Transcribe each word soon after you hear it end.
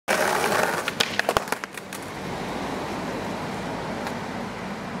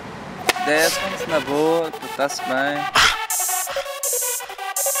desce, na boa, tu tá-se bem.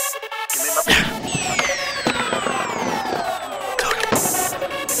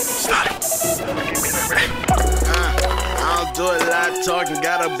 I don't do a lot of talking,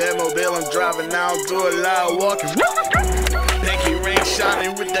 got a Batmobile I'm driving, I don't do a lot of walking. Pinky ring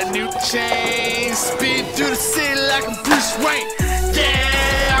shining with that new chain, speed through the city like a Bruce Wayne.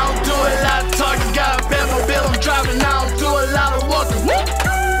 Yeah, I don't do a lot of talking, got a Batmobile I'm driving, I don't do a lot of walking.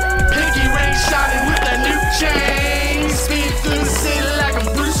 Pinky ring shining with that new chain, speed through the city like a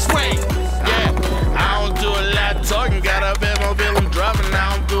Bruce Wayne. Yeah, I don't do a lot of talking, got a Batmobile I'm driving,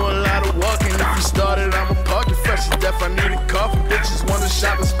 I don't do a lot of walking. If you started, I'ma park it fresh as death. I need a coffee, bitches wanna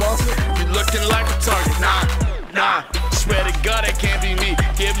shop and sponsor. You looking like a target, nah. Swear to God, that can't be me.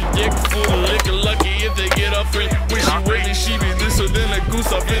 Give them dick, food, and liquor, lucky if they get up free. When she waiting, she be looser than a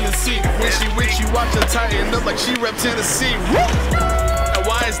goose up in the seat. When she wait, she watch her tighten up like she rep Tennessee. Now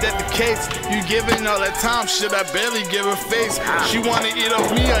why is that the case? You giving all that time, shit, I barely give her face. She wanna eat off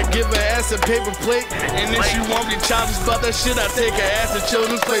me, I give her ass a paper plate. And if she won't be childish about that shit, I take her ass to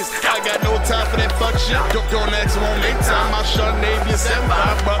children's place. I got no time for that fuck shit. Don't ask her on make time. My short name is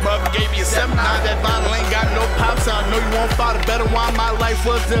 7'5", brother gave me a 7'9". That bottle ain't got no pops. I know you won't fight a better one. My life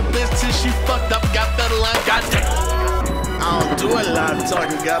was a bitch till she fucked up, got better line, goddamn. I don't do a lot of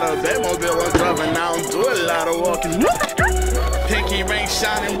talking, got a Batmobile I'm driving, I don't do a lot of walking. Pinky ring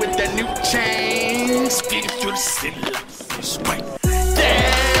shining with that new chain, speeding through the city like Bruce Wayne.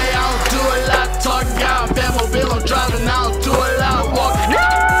 Yeah, I don't do a lot of talking, got a Batmobile I'm driving, I don't do a lot of walking.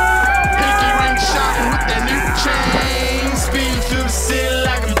 Pinky ring shining with that new chain, speeding through the city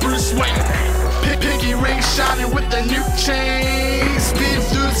like a Bruce Wayne. Pinky ring shining with that new chain, speeding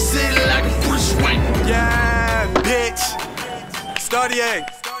through the city like a Bruce Wayne. Yeah, bitch. Stardier.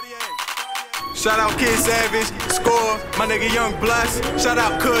 Shout out Kid Savage, Score, my nigga Young Bless. Shout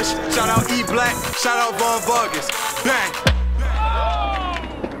out Kush, shout out E Black, shout out Von Vargas. Bang.